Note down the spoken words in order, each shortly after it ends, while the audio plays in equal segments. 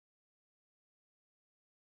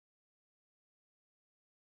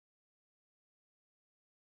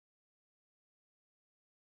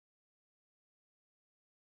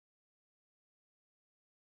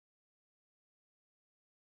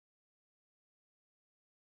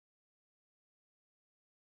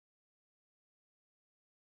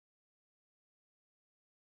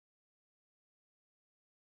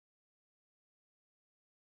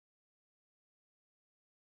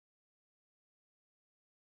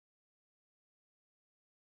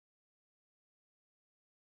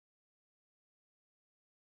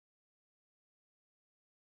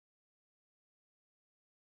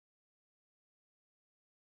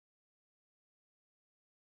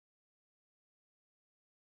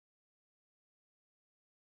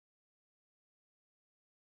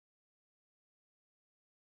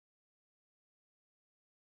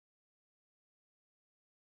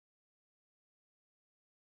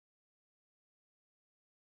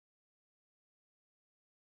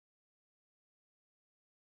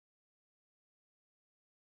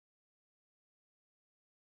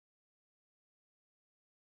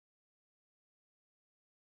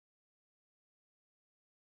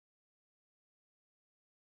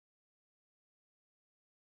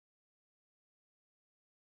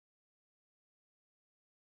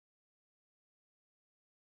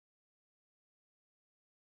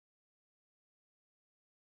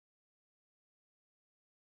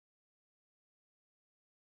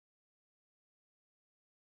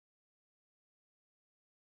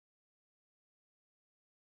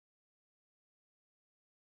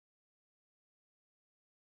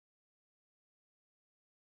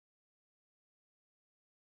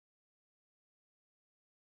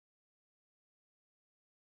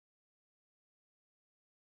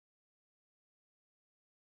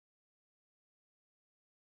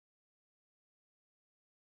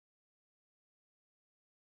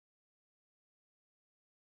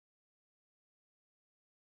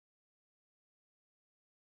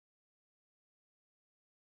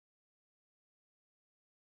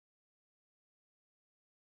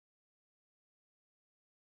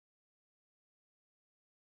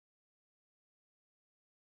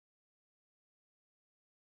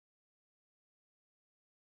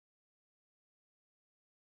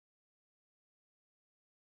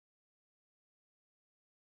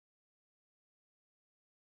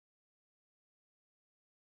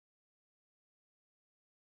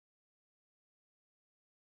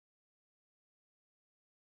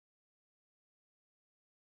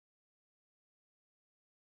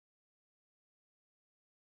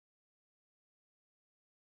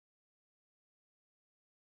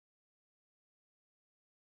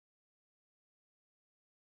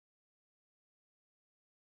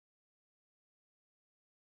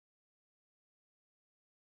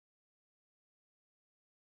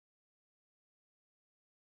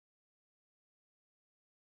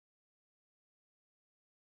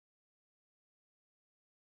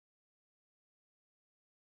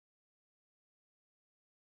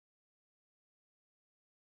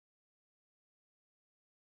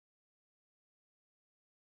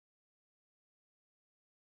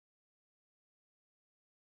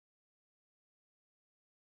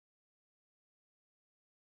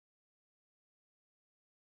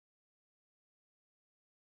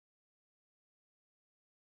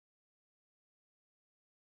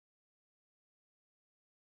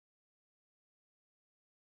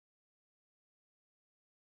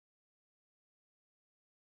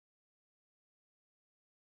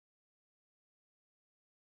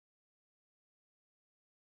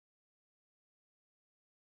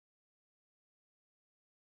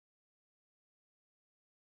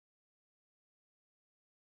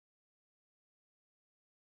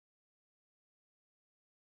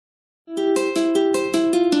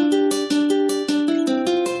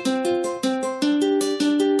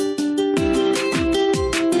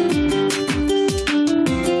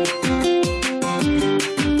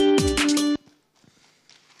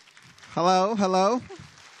Hello, hello.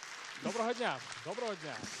 Доброго дня. Доброго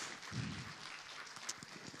дня.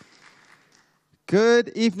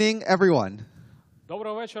 Good evening, everyone.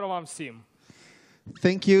 Доброго вечора вам всім.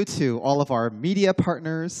 Thank you to all of our media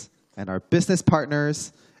partners and our business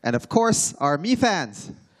partners, and of course, our Me fans.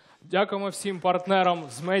 Дякуємо всім партнерам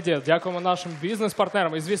з медіа, дякуємо нашим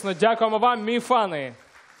бізнес-партнерам і, звісно, дякуємо вам, мій фани.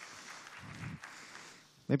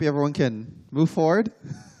 Maybe everyone can move forward.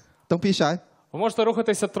 Don't be shy. Ви можете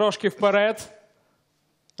рухатися трошки вперед.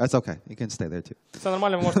 That's okay. You can stay there too. Це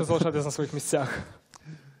нормально, ви можете залишатися на своїх місцях.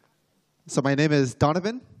 So my name is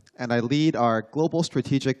Donovan, and I lead our global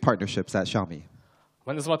strategic partnerships at Xiaomi.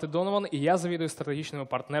 Мене звати Донован, і я завідую стратегічними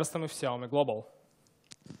партнерствами в Xiaomi Global.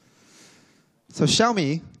 So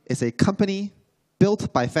Xiaomi is a company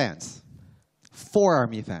built by fans for our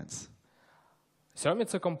Mi fans. Xiaomi –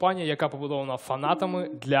 це компанія, яка побудована фанатами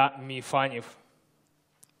для мій фанів.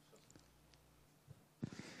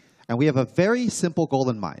 And we have a very simple goal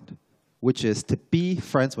in mind, which is to be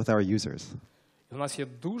friends with our users. І у нас є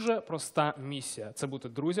дуже проста місія – це бути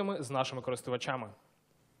друзями з нашими користувачами.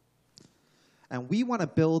 And we want to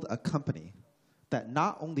build a company that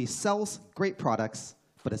not only sells great products,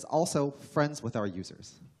 but is also friends with our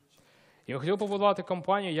users. І ми хотіли побудувати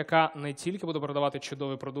компанію, яка не тільки буде продавати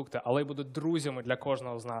чудові продукти, але й буде друзями для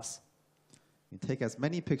кожного з нас. You take as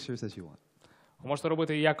many pictures as you want. Ви можете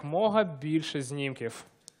робити якомога більше знімків.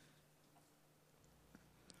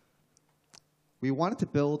 We wanted to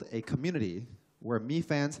build a community where Mi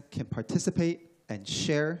fans can participate and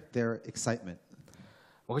share their excitement.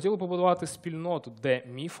 Ми хотіли побудувати спільноту, де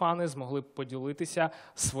мій фани змогли б поділитися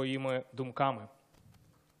своїми думками.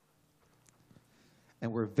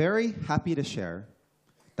 And we're very happy to share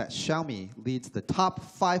that Xiaomi leads the top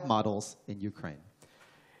 5 models in Ukraine.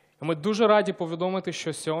 І ми дуже раді повідомити,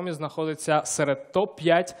 що Xiaomi знаходиться серед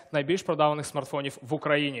топ-5 найбільш продаваних смартфонів в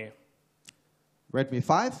Україні. Redmi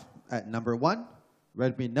 5 at number 1,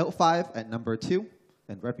 Redmi Note 5 at number 2,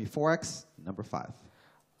 and Redmi 4X number 5.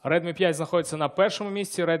 Redmi 5 знаходиться на першому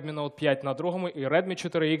місці, Redmi Note 5 на другому, і Redmi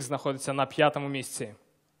 4X знаходиться на п'ятому місці.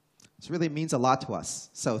 This really means a lot to us.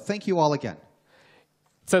 So thank you all again.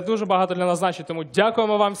 Це дуже багато для нас значить, тому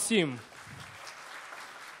дякуємо вам всім.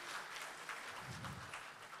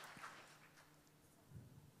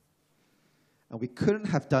 And we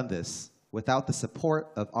couldn't have done this without the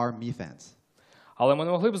support of our Mi fans. Але ми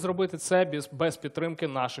не могли б зробити це без підтримки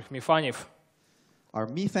наших міфанів. Our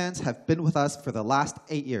Mi fans have been with us for the last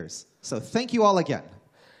 8 years. So thank you all again.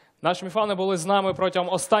 Наші міфани були з нами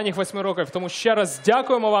протягом останніх 8 років, тому ще раз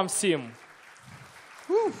дякуємо вам всім.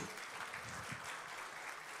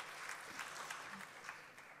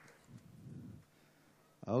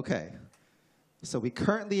 Okay. So we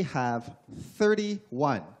currently have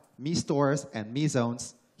 31 Mi stores and Mi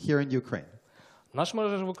zones here in Ukraine. Наш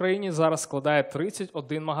мережа в Україні зараз складає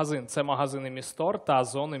 31 магазин. Це магазини Mi Store та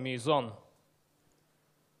зони Mi Zone.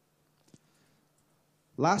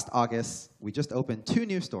 Last August, we just opened 2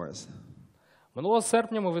 new stores. Минулого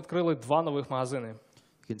серпня ми відкрили 2 нових магазини.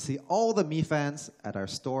 You can see all the Mi fans at our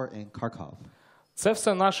store in Kharkov. Це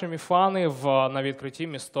все наші міфани на відкритті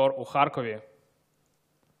Mi Store у Харкові.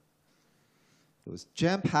 It was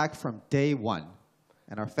jam-packed from day one,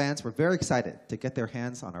 and our fans were very excited to get their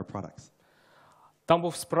hands on our products. Там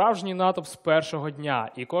був справжній натовп з першого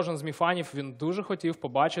дня, і кожен з міфанів, він дуже хотів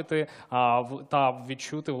побачити та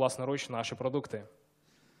відчути власноруч наші продукти.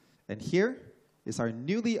 And here is our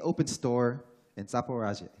newly opened store in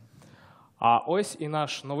Zaporizhzhia. А ось і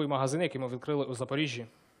наш новий магазин, який ми відкрили у Запоріжжі.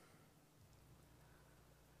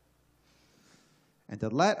 And to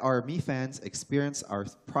let our Mi fans experience our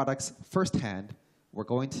products firsthand,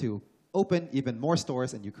 we're going to open even more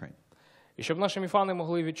stores in Ukraine. І щоб наші міфани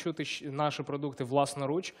могли відчути наші продукти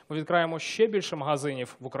власноруч, ми відкриємо ще більше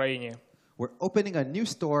магазинів в Україні. We're opening a new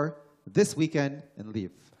store this weekend in Lviv.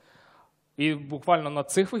 І буквально на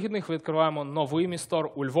цих вихідних відкриваємо новий Mi Store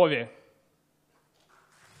у Львові.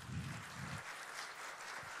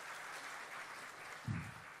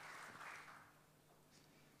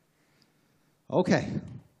 Okay,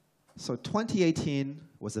 so 2018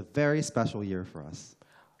 was a very special year for us.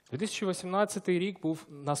 2018 рік був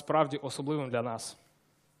насправді особливим для нас.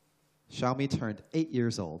 Xiaomi turned 8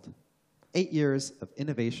 years old. 8 years of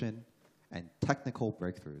innovation and technical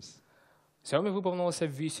breakthroughs. Xiaomi виповнилося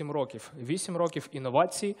 8 років. 8 років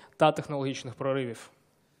інновацій та технологічних проривів.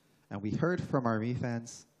 And we heard from our Mi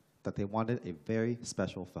fans that they wanted a very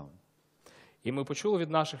special phone. І ми почули від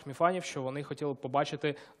наших міфанів, що вони хотіли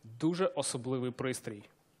побачити дуже особливий пристрій.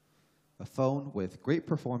 A phone with great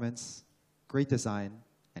performance, great design,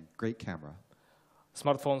 and great camera.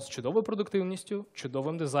 Смартфон з чудовою продуктивністю,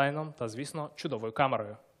 чудовим дизайном та, звісно, чудовою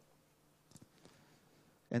камерою.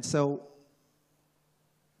 And so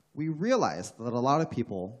we realized that a lot of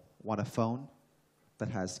people want a phone that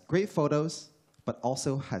has great photos, but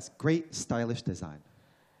also has great stylish design.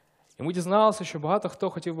 І ми дізналися, що багато хто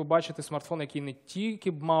хотів би бачити смартфон, який не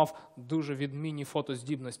тільки б мав дуже відмінні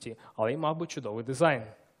фотоздібності, але й мав би чудовий дизайн.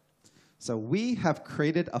 So we have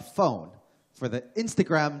created a phone for the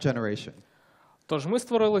Instagram generation. Тож ми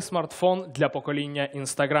створили смартфон для покоління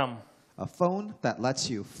Instagram. A phone that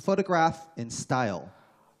lets you photograph in style.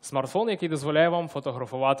 Смартфон, який дозволяє вам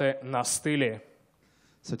фотографувати на стилі.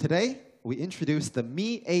 So today we introduce the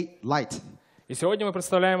Mi 8 Lite. І сьогодні ми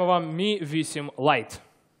представляємо вам Mi 8 Lite.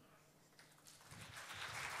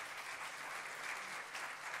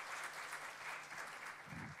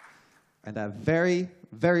 And a very,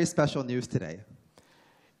 very special news today.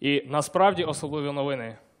 І насправді особливі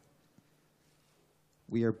новини.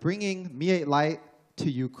 We are bringing Mi 8 Lite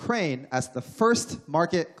to Ukraine as the first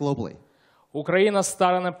market globally. Україна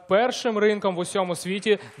стане першим ринком в усьому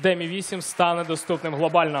світі, де Mi 8 стане доступним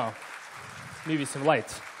глобально. Mi 8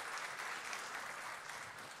 Lite.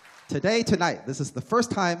 Tonight, this is the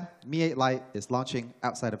first time Mi 8 Lite is launching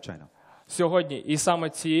outside of China. Сьогодні і саме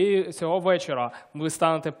цього вечора ви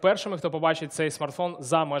станете першими, хто побачить цей смартфон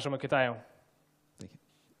за межами Китаю.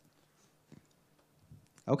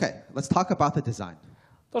 Okay, let's talk about the design.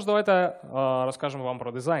 Тож давайте розкажемо вам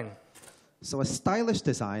про дизайн. So a stylish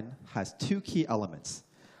design has two key elements.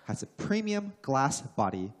 Has a premium glass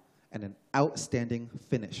body and an outstanding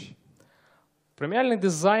finish. Преміальний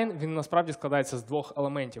дизайн, він насправді складається з двох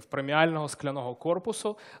елементів: преміального скляного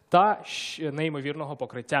корпусу та неймовірного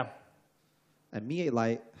покриття. And Mi 8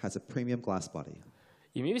 Lite has a premium glass body.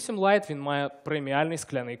 І Mi 8 Lite, він має преміальний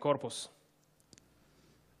скляний корпус.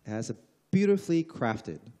 It has a beautifully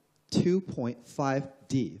crafted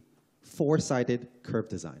 2.5D four-sided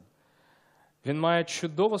curved design. Він має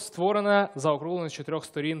чудово створене, заокруглене з чотирьох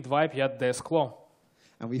сторін 2,5D скло.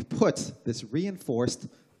 And we've put this reinforced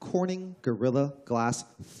Corning Gorilla Glass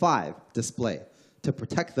 5 display to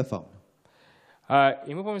protect the phone.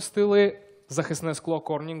 І ми помістили захисне скло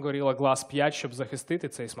Corning Gorilla Glass 5, щоб захистити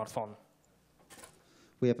цей смартфон.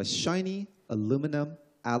 We have a shiny aluminum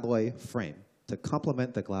alloy frame to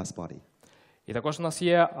complement the glass body. І також у нас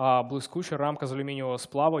є блискуча рамка з алюмінієвого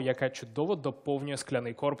сплаву, яка чудово доповнює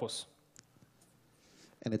скляний корпус.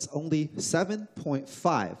 And it's only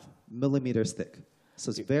 7.5 millimeters thick.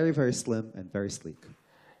 So it's very, very slim and very sleek.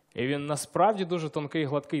 І він насправді дуже тонкий і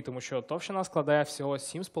гладкий, тому що товщина складає всього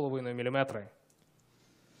 7,5 мм.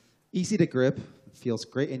 Easy to grip,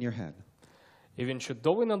 feels great in your hand. І він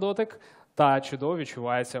чудовий на дотик та чудово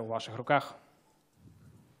відчувається у ваших руках.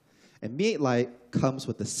 And Mi 8 Lite comes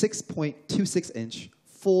with a 6.26-inch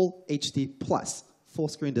full HD plus full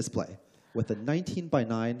screen display with a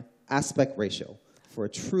 19:9 aspect ratio for a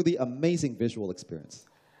truly amazing visual experience.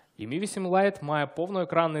 І Mi 8 Lite має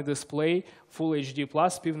повноекранний дисплей Full HD+,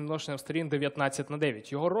 з співвідношенням сторін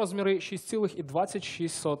 19:9. Його розміри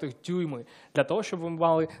 6,26 дюйми, для того, щоб ви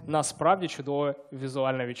мали насправді чудове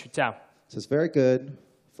візуальне відчуття. So it's very good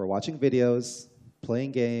for watching videos,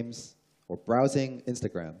 playing games, or browsing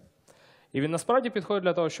Instagram. І він насправді підходить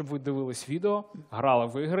для того, щоб ви дивились відео, грали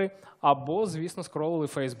в ігри, або, звісно, скролили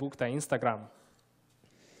Facebook та Instagram.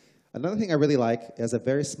 Another thing I really like is a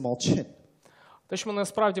very small chin. Те, що мені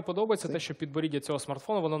насправді подобається, те, що підборіддя цього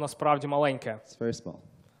смартфону, воно насправді маленьке. It's very small.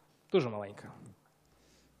 Дуже маленьке.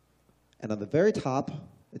 And on the very top,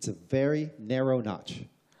 it's a very narrow notch,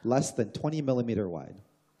 less than 20 millimeter wide.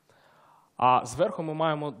 А зверху ми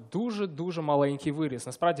маємо дуже-дуже маленький виріз.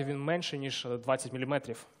 Насправді він менше, ніж 20 мм.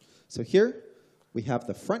 So here we have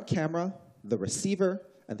the front camera, the receiver,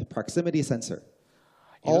 and the proximity sensor,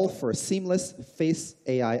 all for a seamless face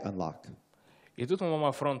AI unlock. І тут ми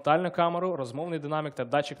маємо фронтальну камеру, розмовний динамік та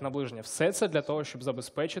датчик наближення. Все це для того, щоб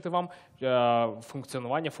забезпечити вам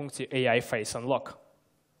функціонування функції AI Face Unlock.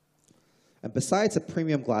 And besides a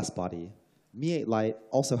premium glass body, Mi 8 Lite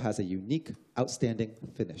also has a unique, outstanding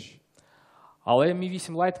finish. Але Mi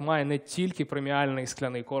 8 Lite має не тільки преміальний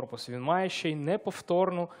скляний корпус, він має ще й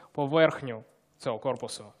неповторну поверхню цього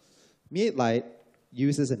корпусу. Mi 8 Lite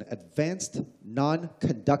uses an advanced,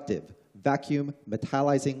 non-conductive vacuum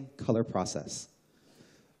metallizing color process,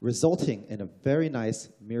 resulting in a very nice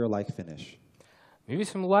mirror-like finish. Mi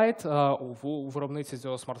 8 Lite у виробництві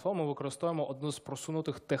цього смартфону ми використовуємо одну з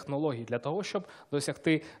просунутих технологій для того, щоб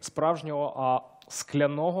досягти справжнього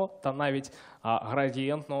скляного та навіть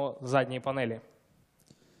градієнтного задньої панелі.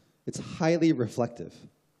 It's highly reflective.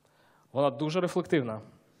 Вона дуже рефлективна.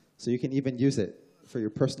 So you can even use it for your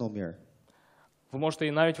personal mirror. Ви можете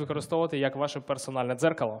її навіть використовувати як ваше персональне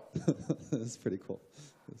дзеркало. It's pretty cool.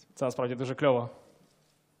 Це насправді дуже кльово.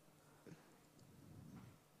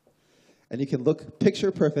 And you can look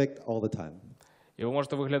picture perfect all the time. І ви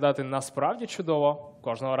можете виглядати насправді чудово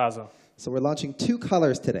кожного разу. So we're launching 2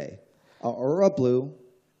 colors today, Aurora Blue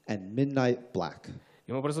and Midnight Black.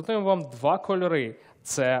 І ми презентуємо вам 2 кольори.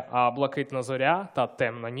 Це блакитна зоря та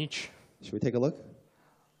темна ніч. Should we take a look?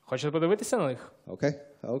 Хочете подивитися на них?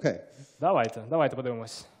 Okay. Давайте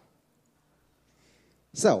подивимось.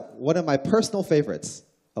 So, one of my personal favorites,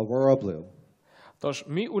 Aurora Blue. Тож,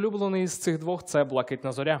 мій улюблений з цих 2 – це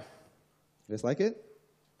блакитна зоря. You guys like it?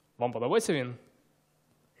 Вам подобається він?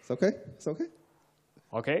 It's okay? It's okay?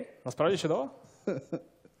 Окей, насправді чудово. It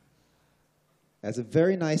has a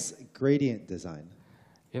very nice gradient design.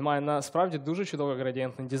 Він має насправді дуже чудовий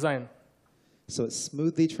градієнтний дизайн. So it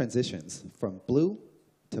smoothly transitions from blue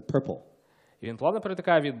to purple. І він плавно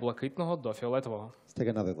перетикає від блакитного до фіолетового. Let's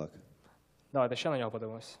take another look. Давайте ще на нього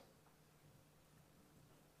подивимось.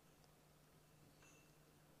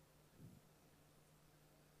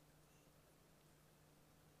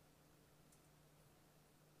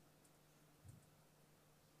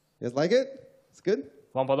 You guys like it? It's good?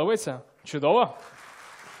 Вам подобається? Чудово.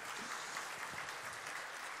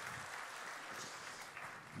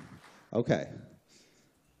 Okay.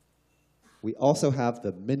 We also have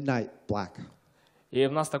the Midnight Black. І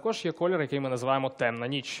в нас також є колір, який ми називаємо темна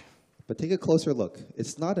ніч. But take a closer look.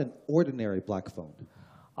 It's not an ordinary black phone.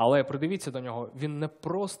 Але придивіться до нього, він не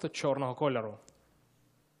просто чорного кольору.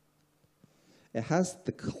 It has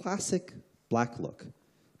the classic black look,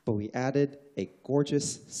 but we added a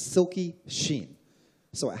gorgeous silky sheen.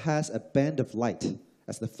 So it has a band of light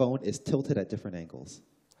as the phone is tilted at different angles.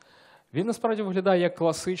 Він насправді виглядає як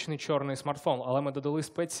класичний чорний смартфон, але ми додали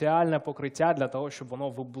спеціальне покриття для того, щоб воно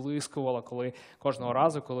виблискувало кожного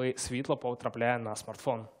разу, коли світло потрапляє на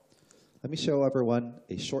смартфон. Let me show everyone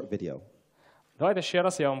a short video. Давайте ще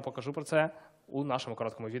раз я вам покажу про це у нашому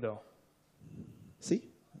короткому відео. See?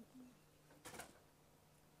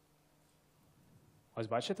 Ось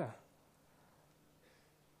бачите?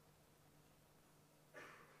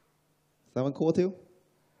 Is that one cool too?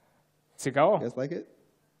 Цікаво? You guys like it?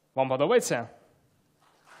 Вам подобається?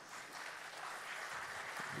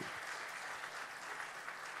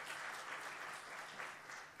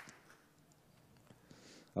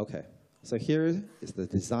 Okay. So here is the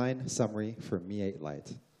design summary for Mi 8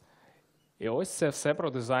 Lite. І ось це все про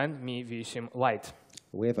дизайн Mi 8 Lite.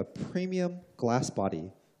 We have a premium glass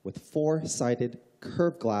body with 4-sided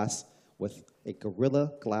curved glass with a Gorilla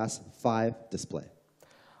Glass 5 display.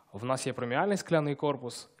 В нас є преміальний скляний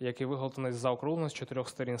корпус, який виготовлений заокруглений з 4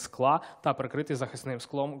 сторін скла та прикритий захисним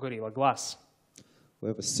склом Gorilla Glass. We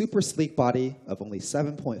have a super sleek body of only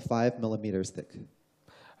 7.5 millimeters thick.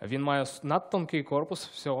 Він має надтонкий корпус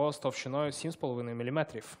всього з товщиною 7,5 мм.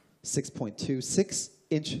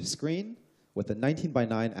 6.26-inch screen with a 19 by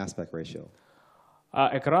 9 aspect ratio.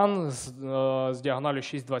 Екран з діагоналю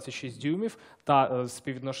 6,26 дюймів та з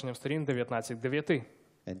співвідношенням сторін 19:9.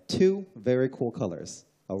 And 2 very cool colors,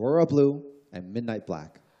 Aurora Blue and Midnight Black.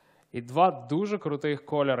 І 2 дуже крутих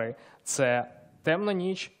кольори – це темна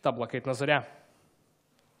ніч та блакитна зоря.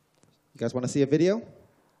 You guys want to see a video?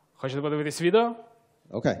 Хочете подивитись відео?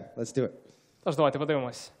 Okay, let's do it. Тож давайте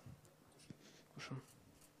подивимось.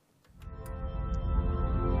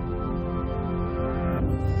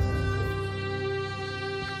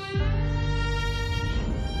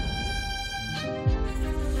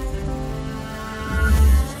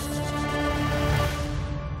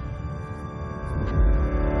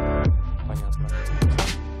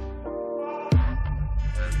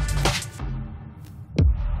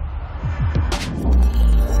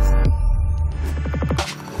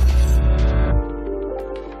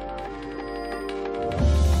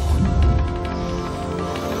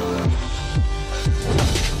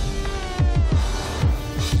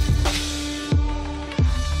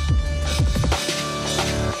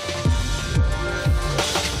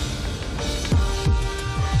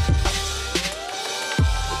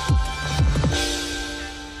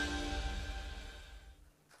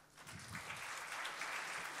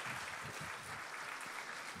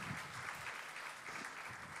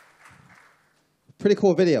 Pretty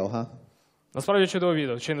cool video, huh? Насправді чудове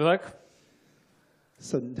відео, чи не так?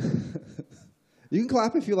 So you can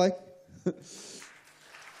clap if you like.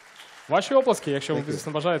 Ваші оплески, якщо ви,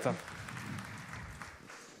 звісно, бажаєте.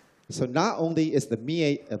 So not only is the Mi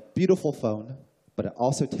 8 a beautiful phone, but it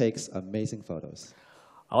also takes amazing photos.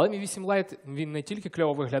 Але Mi 8 Lite, він не тільки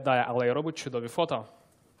кльово виглядає, але й робить чудові фото.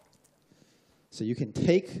 So you can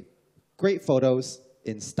take great photos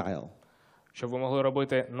in style. Щоб ви могли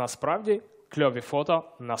робити насправді кльові фото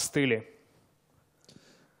на стилі.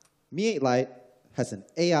 Mi 8 Lite has an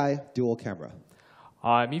AI dual camera.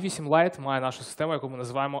 А Mi 8 Lite має нашу систему, яку ми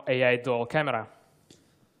називаємо AI Dual Camera.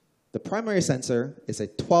 The primary sensor is a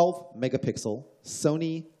 12-megapixel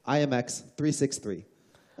Sony IMX363.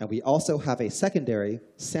 And we also have a secondary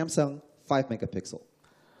Samsung 5-megapixel.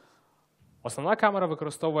 Основна камера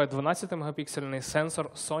використовує 12-мегапіксельний сенсор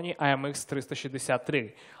Sony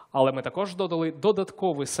IMX363, але ми також додали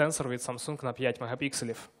додатковий сенсор від Samsung на 5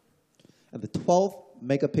 мегапікселів. And the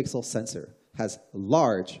 12-megapixel sensor has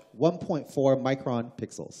large 1.4 micron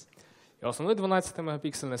pixels. І основний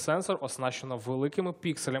 12-мегапіксельний сенсор оснащено великими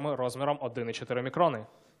пікселями розміром 1,4 мікрони.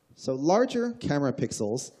 So larger camera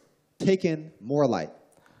pixels take in more light.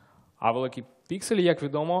 А великі пікселі, як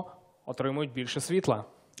відомо, отримують більше світла.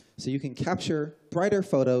 So you can capture brighter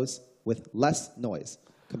photos with less noise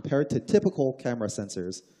compared to typical camera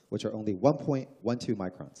sensors, which are only 1.12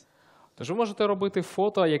 microns. Тож ви можете робити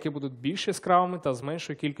фото, які будуть більш яскравими та з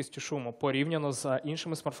меншою кількістю шуму, порівняно з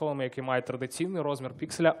іншими смартфонами, які мають традиційний розмір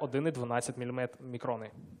пікселя 1,12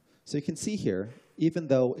 мікрони. So you can see here, even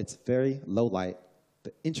though it's very low light,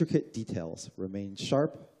 the intricate details remain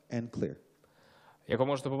sharp and clear. Як ви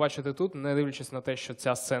можете побачити тут, не дивлячись на те, що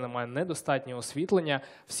ця сцена має недостатнє освітлення,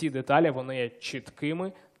 всі деталі вони є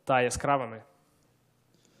чіткими та яскравими.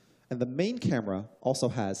 And the main camera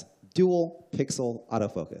also has dual pixel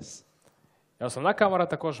autofocus. І основна камера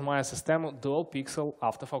також має систему Dual Pixel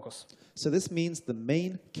Autofocus. So this means the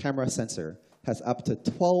main camera sensor has up to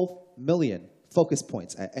 12 million focus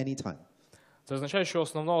points at any time. Це означає, що у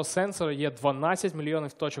основного сенсора є 12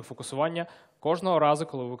 мільйонів точок фокусування кожного разу,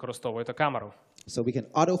 коли ви використовуєте камеру. So we can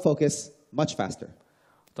autofocus much faster.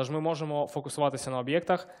 Тож ми можемо фокусуватися на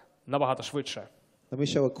об'єктах набагато швидше. Let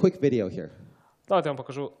me show a quick video here. Давайте я вам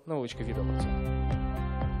покажу невеличке відео про це.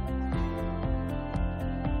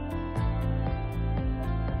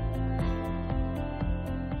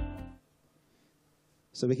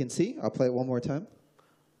 So we can see, I'll play it one more time.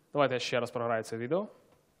 Давайте я ще раз програю це відео.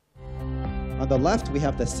 On the left, we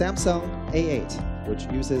have the Samsung A8,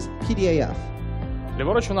 which uses PDAF.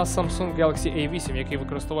 Ліворуч у нас Samsung Galaxy A8, який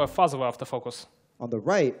використовує фазовий автофокус. On the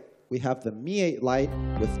right, we have the Mi 8 Lite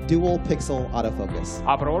with dual pixel autofocus.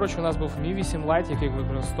 А праворуч у нас був Mi 8 Lite, який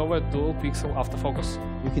використовує Dual Pixel Autofocus.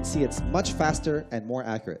 You can see it's much faster and more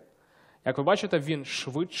accurate. Як ви бачите, він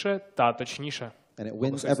швидше та точніше. And it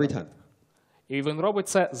wins every time. І він робить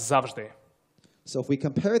це завжди. So if we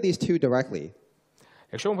compare these two directly,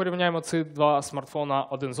 Якщо ми порівняємо ці два смартфона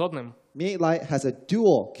один з одним, Mi 8 Lite has a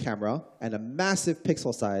dual camera and a massive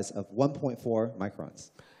pixel size of 1.4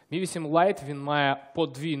 microns. Mi 8 Lite, він має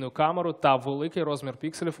подвійну камеру та великий розмір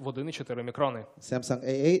пікселів в 1,4 мікрони. Samsung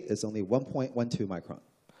A8 is only 1.12 micron.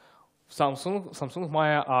 Samsung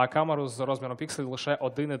має камеру з розміром пікселів лише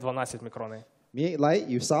 1,12 мікрони. Mi 8 Lite,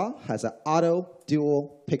 you saw, has an auto dual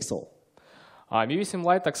pixel. А Mi 8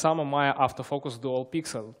 Lite так само має автофокус Dual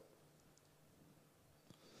Pixel.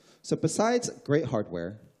 So besides great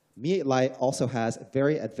hardware, Mi 8 Lite also has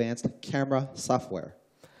very advanced camera software.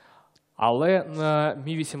 Але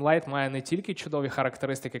Mi 8 Lite має не тільки чудові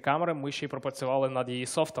характеристики камери, ми ще й пропрацювали над її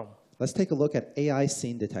софтом. Let's take a look at AI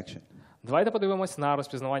scene detection. Давайте подивимось на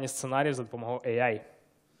розпізнавання сценаріїв за допомогою AI.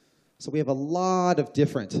 So we have a lot of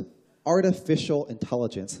different artificial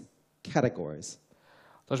intelligence categories.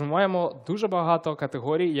 Тож ми маємо дуже багато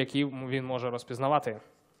категорій, які він може розпізнавати.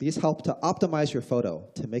 These help to optimize your photo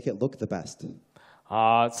to make it look the best.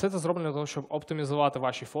 А це зроблено для того, щоб оптимізувати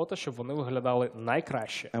ваші фото, щоб вони виглядали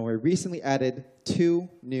найкраще. And we recently added two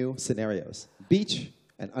new scenarios, beach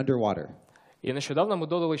and underwater. І нещодавно ми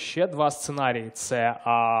додали ще два сценарії. Це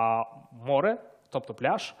море, тобто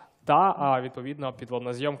пляж, та, відповідно,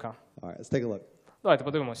 підводна зйомка. All right, let's take a look. Давайте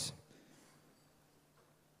подивимось.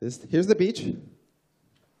 Here's the beach.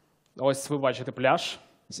 Ось ви бачите пляж.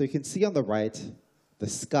 So you can see on the right, the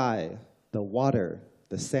sky, the water,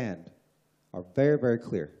 the sand are very, very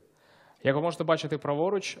clear. Як ви можете бачити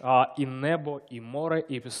праворуч, і небо, і море,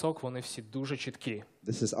 і пісок, вони всі дуже чіткі.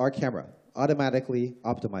 This is our camera, automatically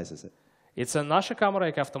optimizes it. І це наша камера,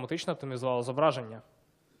 яка автоматично оптимізувала зображення.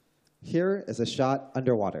 Here is a shot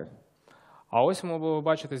underwater. А ось ви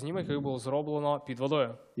бачите знімок, який було зроблено під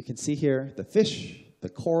водою. You can see here the fish, the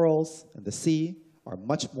corals, and the sea are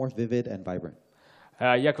much more vivid and vibrant.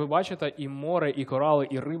 Як ви бачите, і море, і корали,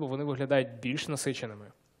 і риба, вони виглядають більш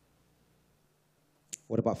насиченими.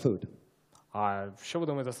 What about food? А що ви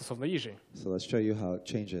думаєте стосовно їжі? So let's show you how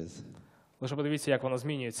it changes. Лише подивіться, як вона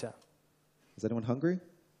змінюється. Is anyone hungry?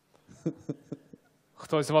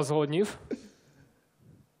 Хтось з вас зголоднів?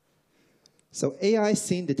 So AI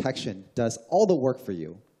scene detection does all the work for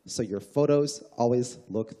you, so your photos always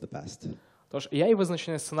look the best. Тож AI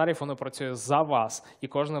визначення сценаріїв, воно працює за вас, і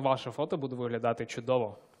кожне ваше фото буде виглядати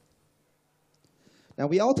чудово. Now,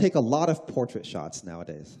 we all take a lot of portrait shots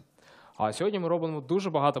nowadays. А сьогодні ми робимо дуже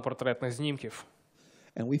багато портретних знімків.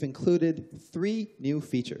 And we've included 3 new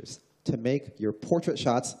features to make your portrait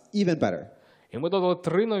shots even better. І ми додали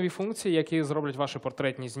 3 нові функції, які зроблять ваші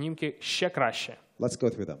портретні знімки ще краще. Let's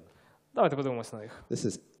go through them. Давайте подивимося на них. This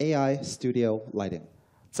is AI Studio Lighting.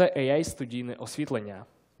 Це AI-студійне освітлення.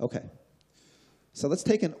 Okay. So let's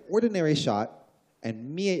take an ordinary shot, and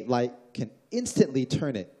Mi 8 Lite can instantly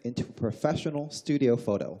turn it into a professional studio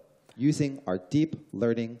photo using our deep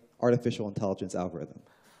learning artificial intelligence algorithm.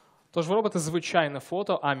 Тож ви робите звичайне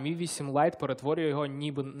фото, а Mi 8 Lite перетворює його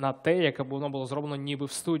ніби на те, яке воно було зроблено ніби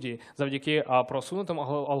в студії, завдяки просунутим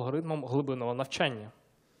алгоритмам глибинного навчання.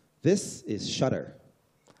 This is shutter.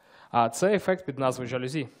 А це ефект під назвою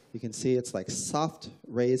жалюзі. You can see it's like soft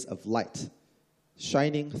rays of light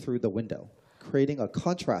shining through the window, creating a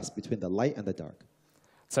contrast between the light and the dark.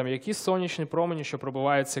 Це м'які сонячні промені, що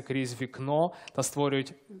пробиваються крізь вікно та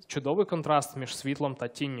створюють чудовий контраст між світлом та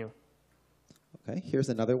тінню. Okay, here's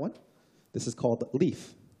another one. This is called leaf.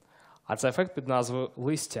 А це ефект під назвою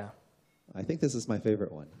листя. I think this is my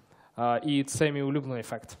favorite one. І це мій улюблений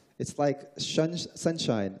ефект. It's like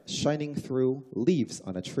sunshine shining through leaves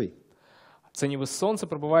on a tree. Це ніби сонце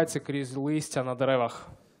пробивається крізь листя на деревах.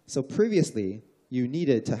 So previously, you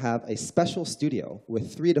needed to have a special studio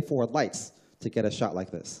with 3 to 4 lights to get a shot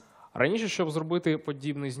like this. Раніше, щоб зробити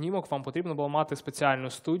подібний знімок, вам потрібно було мати спеціальну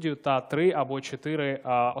студію та 3 або 4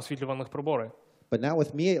 освітлюваних прибори. But now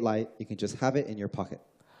with Mi 8 Lite, you can just have it in your pocket.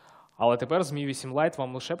 Але тепер з Mi 8 Lite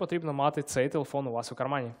вам лише потрібно мати цей телефон у вас у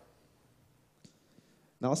кармані.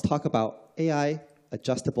 Now let's talk about AI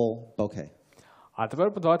adjustable bokeh. А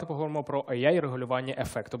тепер давайте поговоримо про AI-регулювання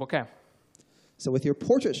ефекту боке. So with your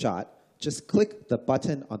portrait shot, just click the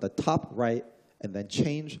button on the top right and then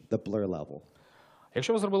change the blur level.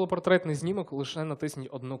 Якщо ви зробили портретний знімок, лише натисніть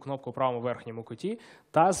одну кнопку у правому верхньому куті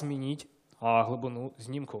та змініть глибину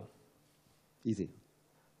знімку. Easy.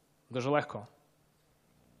 Дуже легко.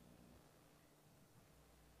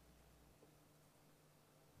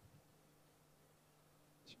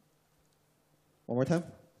 One more time.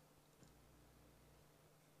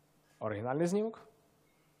 Оригінальний знімок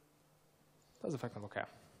та з ефектом боке.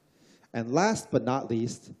 And last but not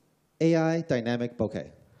least, AI dynamic bokeh.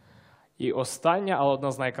 І остання, але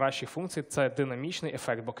одна з найкращих функцій – це динамічний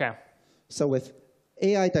ефект боке. So with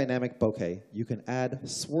AI dynamic bokeh, you can add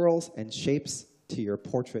swirls and shapes to your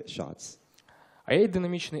portrait shots.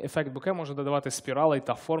 AI-динамічний ефект боке може додавати спіралей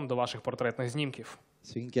та форм до ваших портретних знімків.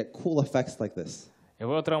 So you can get cool effects like this. І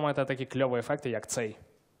ви отримаєте такі кльові ефекти, як цей.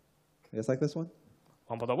 You guys like this one?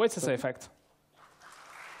 Вам подобається цей ефект?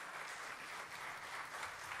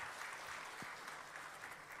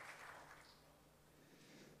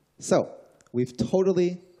 So we've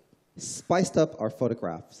totally spiced up our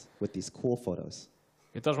photographs with these cool photos.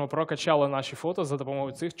 І тож ми прокачали наші фото за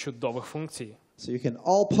допомогою цих чудових функцій. So you can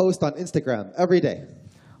all post on Instagram every day.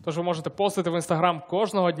 Тож ви можете постити в Instagram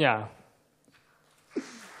кожного дня.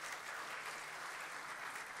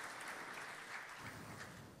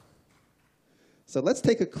 So let's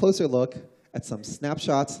take a closer look at some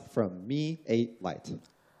snapshots from Mi 8 Lite.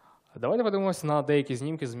 Давайте подивимося на деякі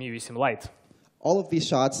знімки з Mi 8 Lite. All of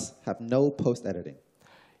these shots have no post-editing.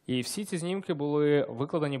 І всі ці знімки були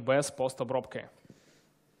викладені без постобробки.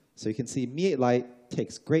 So you can see Mi 8 Lite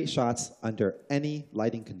takes great shots under any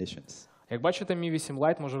lighting conditions. Як бачите, Mi 8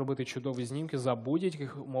 Lite може робити чудові знімки за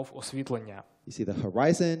будь-яких умов освітлення. You see the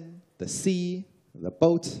horizon, the sea, the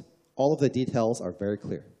boat, all of the details are very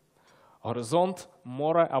clear. Горизонт,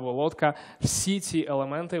 море або лодка – всі ці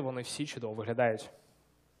елементи, вони всі чудово виглядають.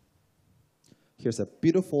 Here's a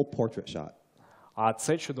beautiful portrait shot. А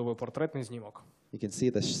це чудовий портретний знімок. You can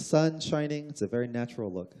see the sun shining. It's a very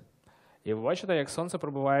natural look. І ви бачите, як сонце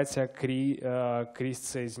пробивається крізь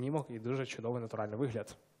цей знімок, і дуже чудовий натуральний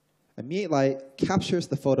вигляд. And Mi 8 Lite captures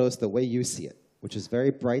the photos the way you see it, which is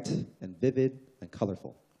very bright and vivid and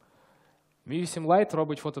colorful. Mi 8 Lite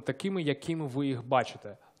робить фото такими, якими ви їх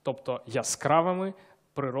бачите. Тобто яскравими,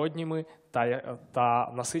 природніми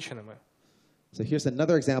та насиченими. So here's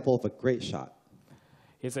another example of a great shot.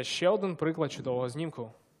 І це ще один приклад чудового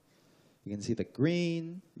знімку. You can see the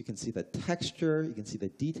green, you can see the texture, you can see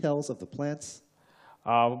the details of the plants.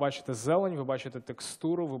 Ви бачите зелень, ви бачите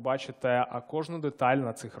текстуру, ви бачите кожну деталь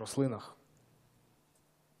на цих рослинах.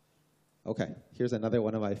 Okay, here's another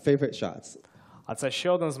one of my favorite shots. А це ще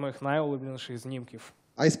один з моїх найулюбленіших знімків.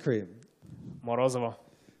 Ice cream. Морозиво.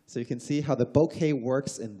 So you can see how the bokeh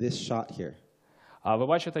works in this shot here. Ви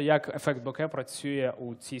бачите, як ефект боке працює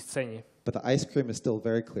у цій сцені. But the ice cream is still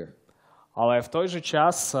very clear. Але в той же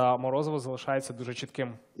час морозиво залишається дуже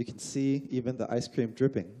чітким. You can see even the ice cream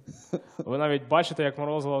dripping. Ви навіть бачите, як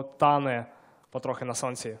морозиво тане потрохи на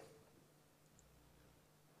сонці.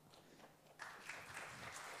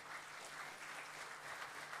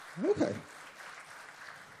 Okay.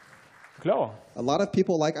 Кльово. A lot of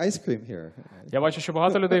people like ice cream here. Я бачу, що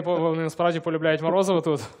багато людей вони насправді полюбляють морозиво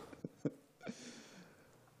тут.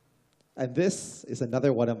 And this is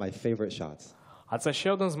another one of my favorite shots. А це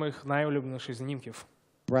ще один з моїх найулюбленіших знімків.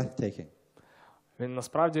 Breathtaking. Він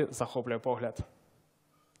насправді захоплює погляд.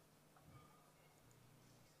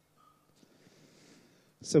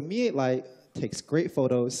 So Mi 8 Lite takes great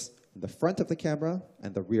photos in the front of the camera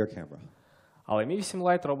and the rear camera. Але Mi 8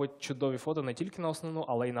 Lite робить чудові фото не тільки на основну,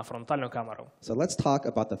 але й на фронтальну камеру. So let's talk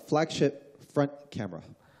about the flagship front camera.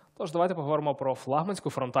 Тож давайте поговоримо про флагманську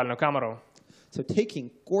фронтальну камеру. So taking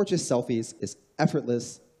gorgeous selfies is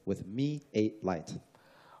effortless with Mi 8 Lite.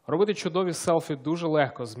 Робити чудові селфі дуже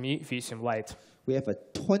легко з Mi 8 Lite. We have a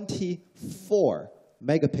 24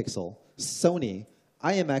 megapixel Sony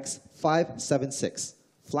IMX576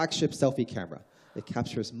 flagship selfie camera. It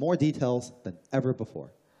captures more details than ever before.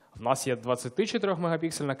 У нас є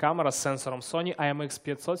 24-мегапіксельна камера з сенсором Sony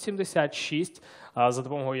IMX576, за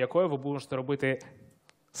допомогою якої ви будете робити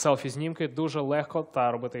селфі-знімки дуже легко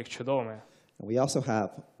та робити їх чудовими. And we also have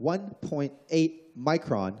 1.8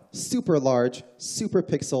 micron super large super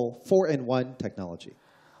pixel 4-in-1 technology.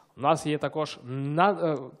 У нас є також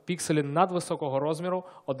пікселі надвисокого розміру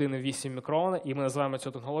 1,8 мікрона, і ми називаємо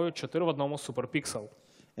цю технологію 4 в 1 суперпіксел.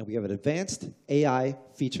 And we have advanced AI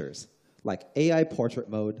features like AI portrait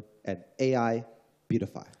mode and AI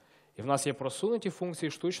beautify. І в нас є просунуті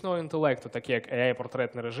функції штучного інтелекту, такі як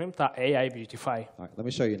AI-портретний режим та AI Beautify. All right, let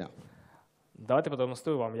me show you now. Давайте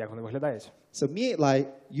продемонструю вам, як вони виглядають. So Mi 8 Lite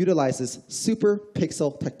utilizes super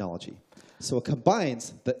pixel technology. So it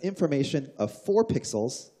combines the information of 4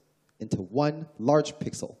 pixels into one large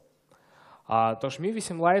pixel. Тож Mi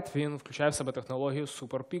 8 Lite, він включає в себе технологію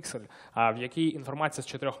SuperPixel, в якій інформація з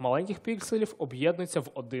 4 маленьких пікселів об'єднується в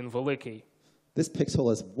один великий. This pixel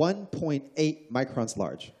is 1.8 microns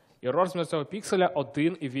large. І розмір цього пікселя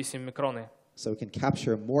 1,8 мікрони. So it can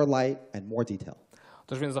capture more light and more detail.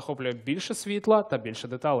 Тож він захоплює більше світла та більше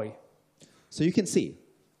деталей. So you can see,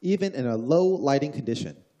 even in a low lighting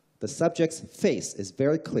condition, the subject's face is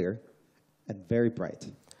very clear and very bright.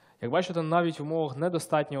 Як бачите, навіть в умовах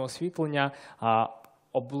недостатнього освітлення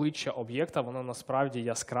обличчя об'єкта, воно насправді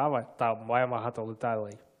яскраве та має багато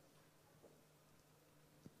деталей.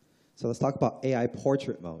 So let's talk about AI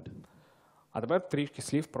portrait mode. А тепер трішки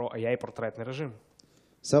слів про AI-портретний режим.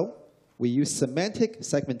 So we use semantic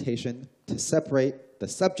segmentation to separate the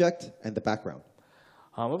subject and the background.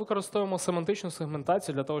 Ми використовуємо семантичну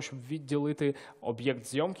сегментацію для того, щоб відділити об'єкт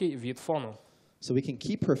зйомки від фону. So we can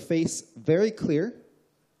keep her face very clear,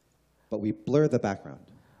 but we blur the background.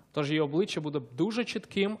 Тож її обличчя буде дуже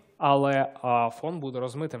чітким, але фон буде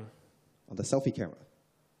розмитим. On the selfie camera.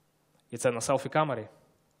 І це на селфі-камері.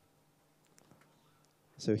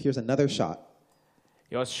 So here's another shot.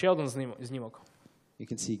 І ось ще один знімок.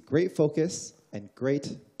 You can see great focus and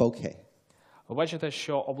great bokeh. Ви бачите,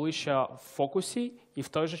 що обличчя в фокусі і в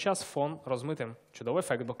той же час фон розмитим. Чудовий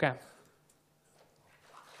ефект боке.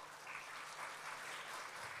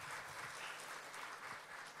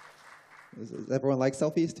 Does everyone like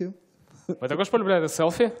selfies too? Ви також полюбляєте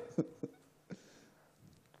селфі?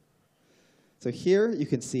 So here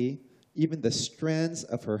you can see even the strands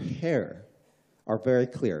of her hair are very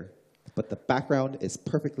clear, but the background is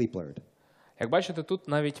perfectly blurred. Як бачите, тут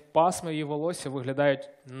навіть пасми її волосся виглядають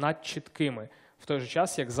надчіткими, в той же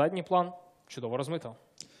час, як задній план чудово розмито.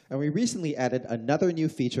 And we recently added another new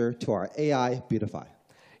feature to our AI beautify.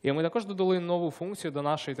 І ми також додали нову функцію до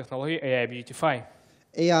нашої технології AI Beautify.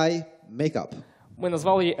 AI makeup. Ми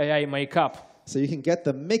назвали її AI Makeup. So you can get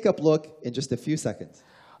the makeup look in just a few seconds.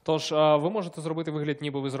 Тож ви можете зробити вигляд,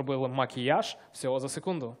 ніби ви зробили макіяж всього за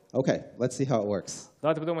секунду. Okay, let's see how it works.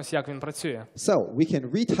 Давайте подивимося, як він працює. So we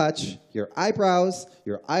can retouch your eyebrows,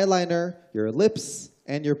 your eyeliner, your lips,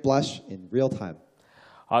 and your blush in real time.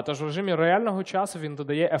 Тож в режимі реального часу він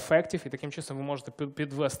додає ефектів, і таким чином ви можете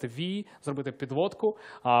підвести вії, зробити підводку,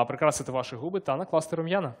 прикрасити ваші губи та накласти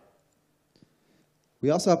рум'яна. We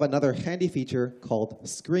also have another handy feature called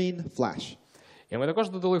screen flash. І ми також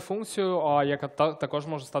додали функцію, яка також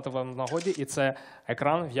може стати вам в нагоді, і це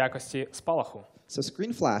екран в якості спалаху. So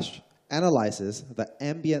screen flash analyzes the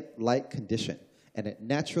ambient light condition, and it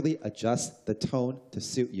naturally adjusts the tone to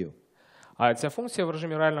suit you. Ця функція в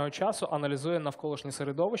режимі реального часу аналізує навколишнє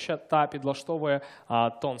середовище та підлаштовує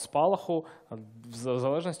тон спалаху в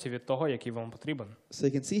залежності від того, який вам потрібен. So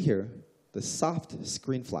you can see here the soft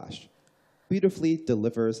screen flash. beautifully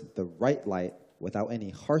delivers the right light without any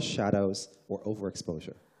harsh shadows or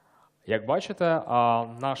overexposure. Як бачите,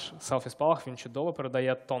 наш селфі-спалах, він чудово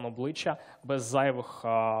передає тон обличчя без зайвих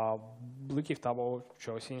бликів та або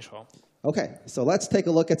чогось іншого. Okay, so let's take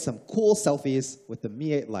a look at some cool selfies with the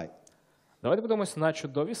Mi 8 Lite. Давайте подивимося на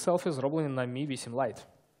чудові селфі, зроблені на Mi 8 Lite.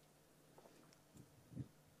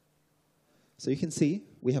 So you can see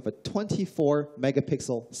we have a 24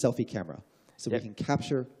 megapixel selfie camera. So we can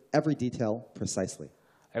capture every detail precisely.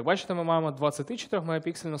 Як бачите, ми маємо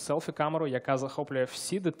 24-мегапіксельну селфі-камеру, яка захоплює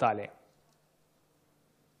всі деталі.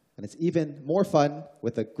 And it's even more fun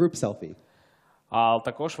with a group selfie. А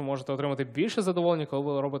також ви можете отримати більше задоволення,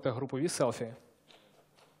 коли ви робите групові селфі.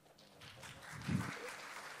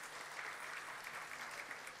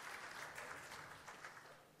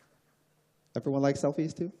 Everyone like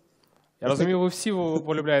selfies too? Я розумію, ви всі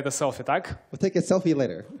полюбляєте селфі, так? We'll take a selfie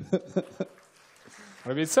later.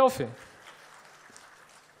 Робіть селфі.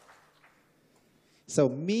 So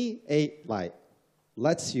Mi 8 Lite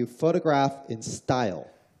lets you photograph in style.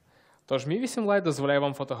 Тож Mi 8 Lite дозволяє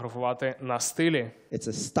вам фотографувати на стилі. It's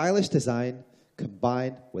a stylish design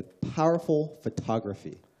combined with powerful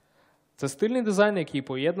photography. Це стильний дизайн, який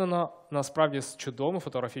поєднано насправді з чудовими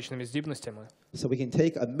фотографічними здібностями. So we can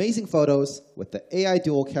take amazing photos with the AI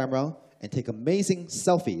dual camera and take amazing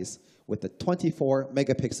selfies with the 24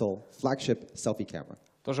 megapixel flagship selfie camera.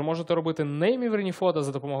 Тож можете робити неймовірні фото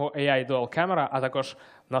за допомогою AI Dual Camera, а також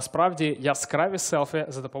насправді яскраві селфі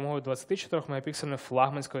за допомогою 24-мегапіксельної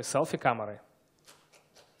флагманської селфі-камери.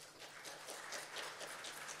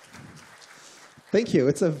 Thank you.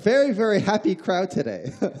 It's a very, very happy crowd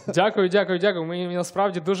today. Дякую, дякую, дякую. Мені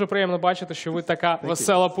насправді дуже приємно бачити, що ви така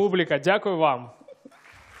весела публіка. Дякую вам.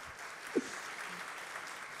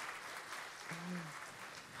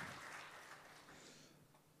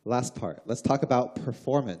 Last part. Let's talk about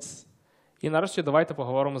performance. І нарешті давайте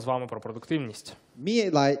поговоримо з вами про продуктивність. Mi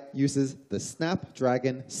 8 Lite uses the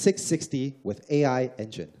Snapdragon 660 with AI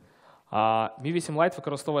engine. Mi 8 Lite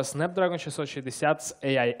використовує Snapdragon 660 з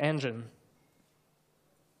AI Engine.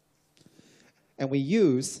 And we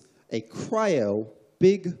use a cryo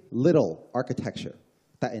big little architecture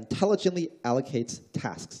that intelligently allocates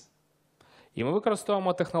tasks. І ми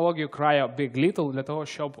використовуємо технологію Cryo Big Little для того,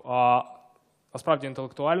 щоб насправді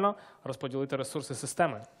інтелектуально розподілити ресурси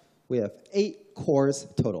системи. We have 8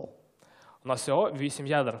 cores total. У нас всього 8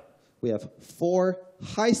 ядер. We have 4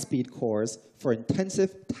 high-speed cores for intensive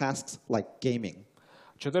tasks like gaming.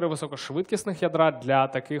 4 високошвидкісних ядра для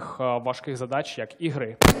таких важких задач, як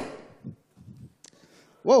ігри.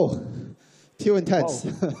 Whoa, too intense.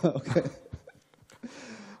 Okay.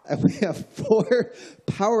 And we have 4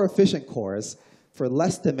 power-efficient cores for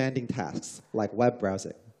less demanding tasks like web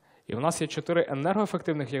browsing. І в нас є 4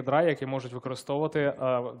 енергоефективних ядра, які можуть використовувати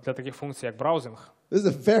для таких функцій, як браузинг. This is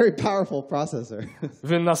a very powerful processor.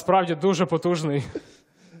 Він насправді дуже потужний.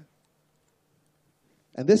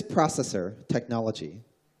 And this processor technology,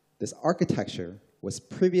 this architecture, was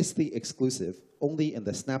previously exclusive only in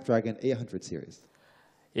the Snapdragon 800 series.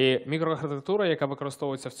 І мікроархітектура, яка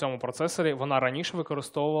використовується в цьому процесорі, вона раніше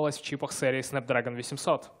використовувалась в чіпах серії Snapdragon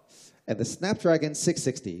 800. And the Snapdragon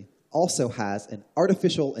 660 also has an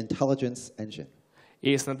artificial intelligence engine.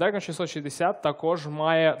 І Snapdragon 660 також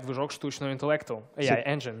має движок штучного інтелекту, AI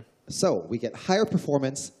Engine. So we get higher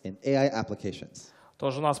performance in AI applications.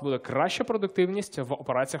 Тож у нас буде краща продуктивність в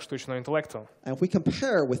операціях штучного інтелекту. And if we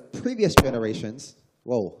compare with previous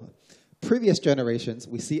generations,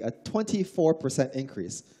 we see a 24%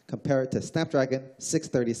 increase compared to Snapdragon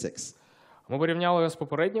 636. Ми порівняли його з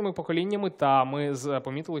попередніми поколіннями, та ми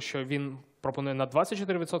помітили, що він пропонує на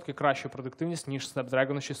 24% кращу продуктивність, ніж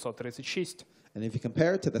Snapdragon 636. And if you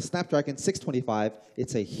compare it to the Snapdragon 625,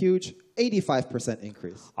 it's a huge 85%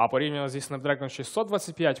 increase. А порівняно зі Snapdragon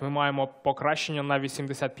 625 ми маємо покращення на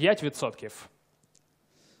 85%.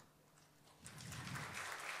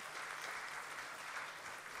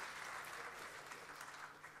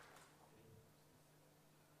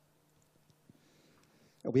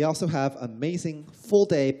 We also have amazing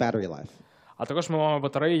full-day battery life. А також ми маємо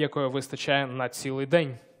батарею, якої вистачає на цілий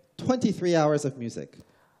день. 23 hours of music.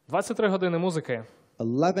 23 години музики.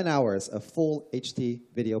 11 hours of full HD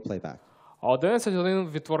video playback. 11 годин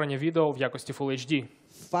відтворення відео в якості Full HD.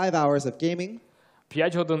 5 hours of gaming.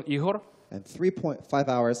 5 годин ігор. And 3.5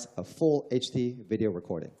 hours of full HD video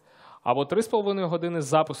recording. Або 3,5 години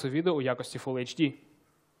запису відео у якості Full HD.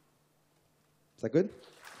 Is that good?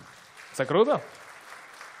 Це круто?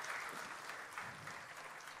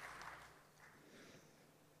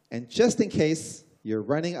 And just in case you're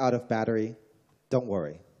running out of battery, don't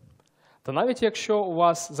worry. Та навіть якщо у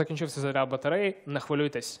вас закінчився заряд батареї, не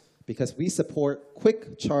хвилюйтесь. because we support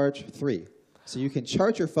Quick Charge 3. So you can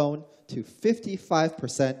charge your phone to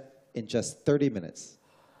 55% in just 30 minutes.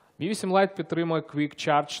 Mi 8 Lite підтримує Quick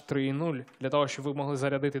Charge 3.0 для того, щоб ви могли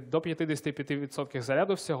зарядити до 55%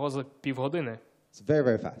 заряду всього за півгодини. It's very,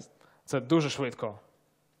 very fast. Це дуже швидко.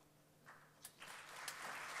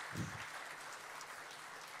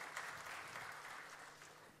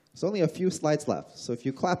 There's only a few slides left, so if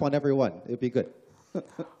you clap on every one, it would be good.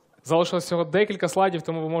 Залишилось всього декілька слайдів,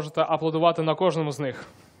 тому ви можете аплодувати на кожному з них.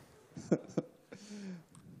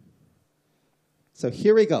 So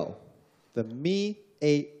here we go. The Mi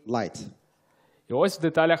 8 Lite. І ось в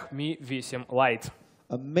деталях Mi 8 Lite.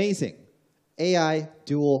 Amazing AI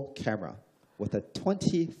dual camera with a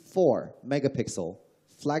 24 megapixel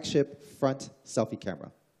flagship front selfie camera.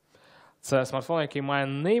 Це смартфон, який має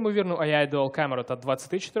неймовірну AI Dual камеру та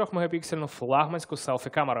 24-мегапіксельну флагманську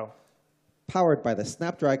селфі-камеру. Powered by the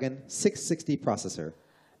Snapdragon 660 processor.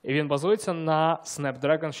 І він базується на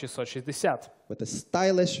Snapdragon 660. With a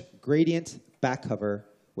stylish gradient back cover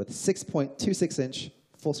with 6.26-inch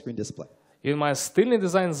full-screen display. Він має стильний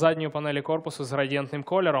дизайн задньої панелі корпусу з градієнтним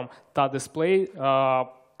кольором та дисплей,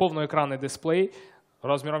 повноекранний дисплей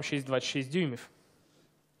розміром 6,26 дюймів.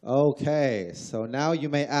 Okay, so now you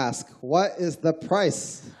may ask, what is the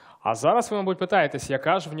price? А зараз ви, мабуть, питаєтесь,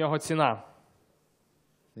 яка ж в нього ціна?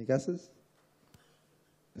 Any guesses?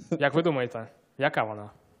 Як ви думаєте, яка вона?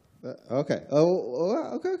 Okay.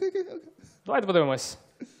 Okay. Давайте подивимось.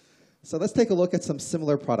 So let's take a look at some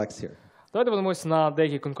similar products here. Давайте подивимось на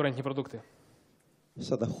деякі конкурентні продукти.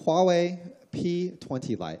 So the Huawei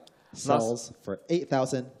P20 Lite sells for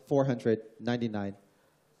 $8,499.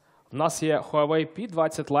 У нас є Huawei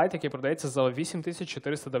P20 Lite, який продається за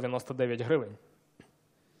 8499 гривень.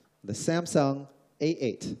 The Samsung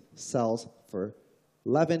A8 sells for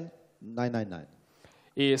 $11,999.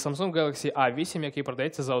 І Samsung Galaxy A8, який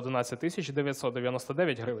продається за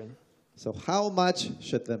 11999 гривень. So how much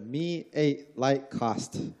should the Mi 8 Lite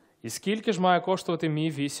cost? І скільки ж має коштувати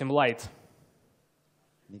Mi 8 Lite?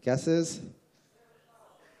 Any guesses?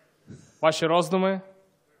 Ваші роздуми?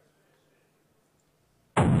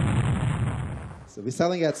 So we're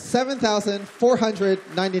selling at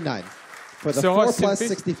 $7,499 for the Всього 4 plus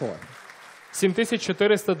 64.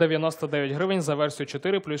 7499 гривень за версію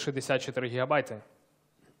 4 плюс 64 гігабайти.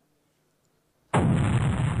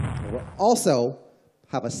 We'll also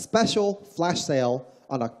have a special flash sale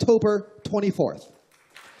on October 24th.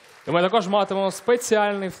 І ми також матимемо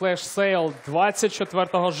спеціальний флеш-сейл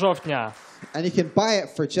 24 жовтня. And you can buy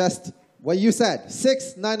it for just what you said,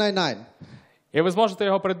 $6,999. І ви зможете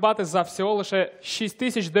його придбати за всього лише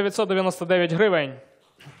 6999 гривень.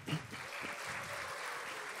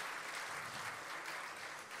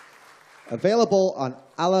 Available on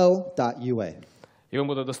allo.ua. І він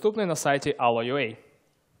буде доступний на сайті allo.ua.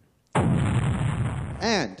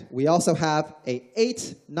 And we also have a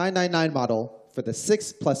 $8,999 model for the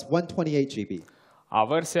 6 plus 128 GB. А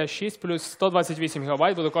версія 6 плюс 128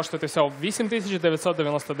 ГБ буде коштувати всього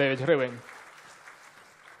 8999 гривень.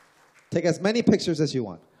 Take as many pictures as you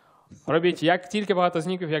want. Робіть як тільки багато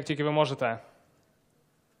знімків, як тільки ви можете.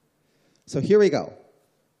 So here we go.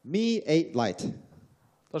 Mi 8 Lite.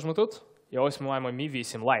 Тож ми тут, і ось ми маємо Mi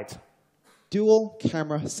 8 Lite. Dual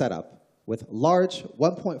camera setup with large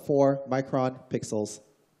 1.4 micron pixels.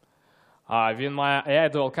 А він має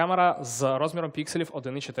AI Dual камера з розміром пікселів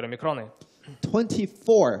 1,4 мікрони.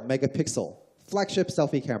 24 megapixel flagship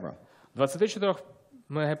selfie camera.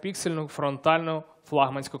 24-мегапіксельну фронтальну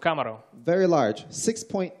флагманську камеру. Very large,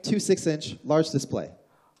 6.26-inch large display.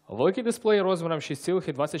 Великий дисплей розміром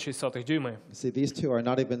 6,26 дюйми. See, these two are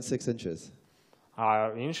not even 6 inches.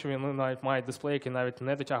 А інші він навіть має дисплей, який навіть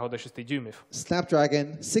не дотягує до 6 дюймів.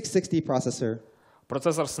 Snapdragon 660 processor.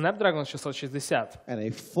 Процесор Snapdragon 660. And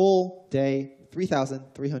a full day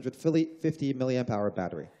 3,350 mAh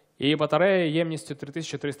battery. І батарея ємністю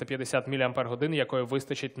 3350 мАч, якої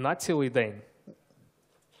вистачить на цілий день.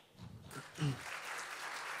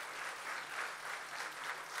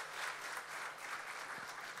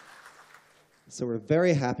 So we're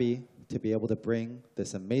very happy to be able to bring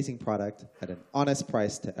this amazing product at an honest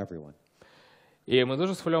price to everyone. І ми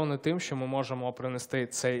дуже схвильовані тим, що ми можемо принести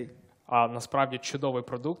цей, насправді, чудовий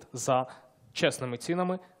продукт за чесними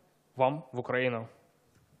цінами вам в Україну.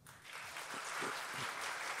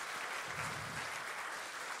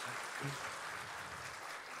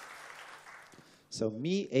 So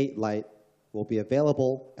Mi 8 Lite will be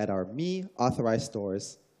available at our Mi authorized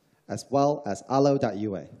stores as well as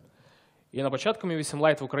allo.ua. І на початку Mi 8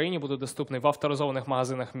 Lite в Україні буде доступний в авторизованих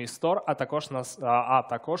магазинах Mi Store, а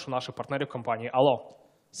також у наших партнерів компанії Allo.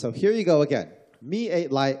 So here you go again. Mi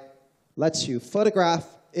 8 Lite lets you photograph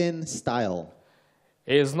in style.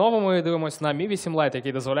 І знову ми дивимося на Mi 8 Lite,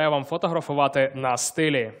 який дозволяє вам фотографувати на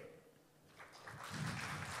стилі.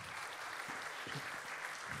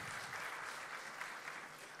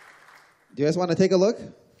 Do you guys want to take a look?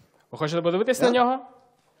 Ви хочете подивитись на нього?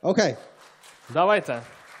 Okay. Давайте.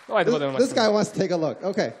 Давайте This подивимось. guy wants to take a look.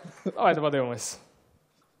 Okay. Давайте подивимось.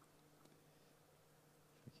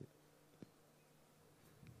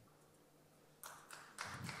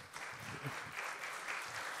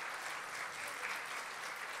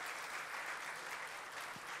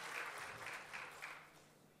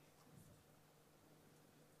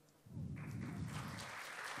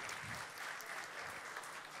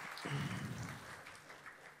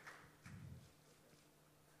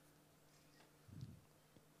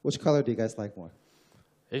 Which color do you guys like more?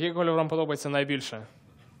 Який кольор вам подобається найбільше?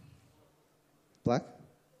 Black?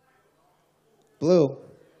 Blue. Who likes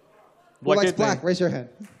Блакитний. black? Raise your hand.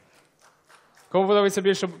 Кому подобається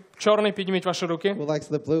більше чорний, підніміть ваші руки. Who likes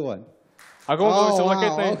the blue one? А кому подобається wow.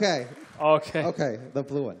 блакитний? Okay. Окей. Okay, the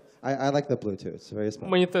blue one. I like the blue too. It's very small.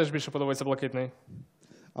 Мені теж більше подобається блакитний.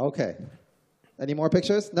 Okay. Any more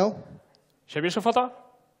pictures? No? Ще більше фото?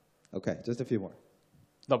 Okay, just a few more.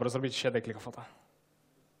 Добре, зробіть ще декілька фото.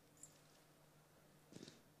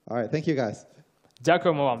 All right, thank you guys.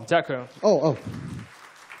 Дякуємо вам, дякую. Oh.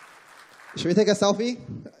 Should we take a selfie?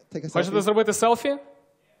 Take a Хочете selfie? зробити селфі?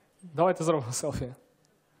 Давайте зробимо селфі.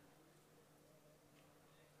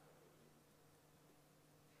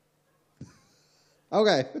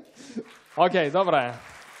 Okay. Окей, добре.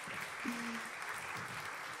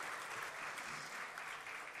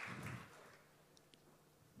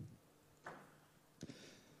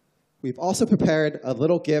 We've also prepared a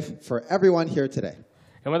little gift for everyone here today.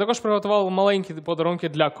 І ми також приготували маленькі подарунки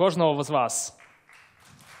для кожного з вас.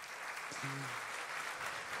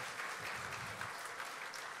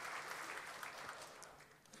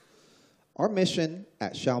 Our mission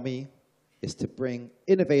at Xiaomi is to bring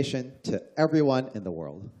innovation to everyone in the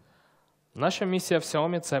world. Наша місія в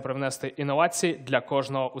Xiaomi – це привнести інновації для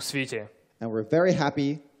кожного у світі. And we're very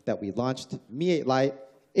happy that we launched Mi 8 Lite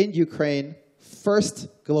in Ukraine first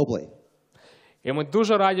globally. І ми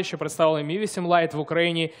дуже раді, що представили Mi 8 Lite в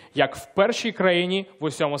Україні як в першій країні в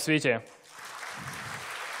усьому світі.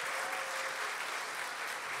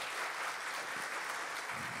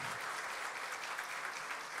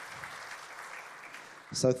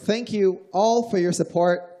 So thank you all for your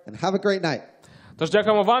support and have a great night. Тож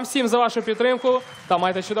дякуємо вам всім за вашу підтримку та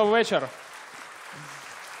майте чудовий вечір.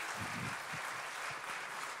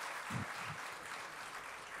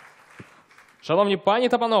 Шановні пані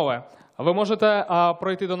та панове, ви можете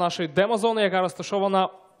пройти до нашої демо-зони, яка розташована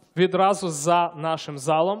відразу за нашим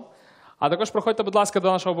залом. А також проходьте, будь ласка,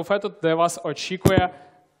 до нашого буфету, де вас очікує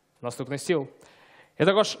наступний стіл. І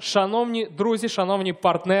також, шановні друзі, шановні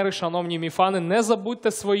партнери, шановні міфани, не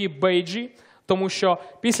забудьте свої бейджі, тому що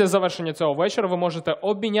після завершення цього вечора ви можете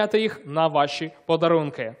обміняти їх на ваші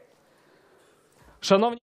подарунки.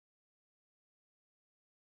 Шановні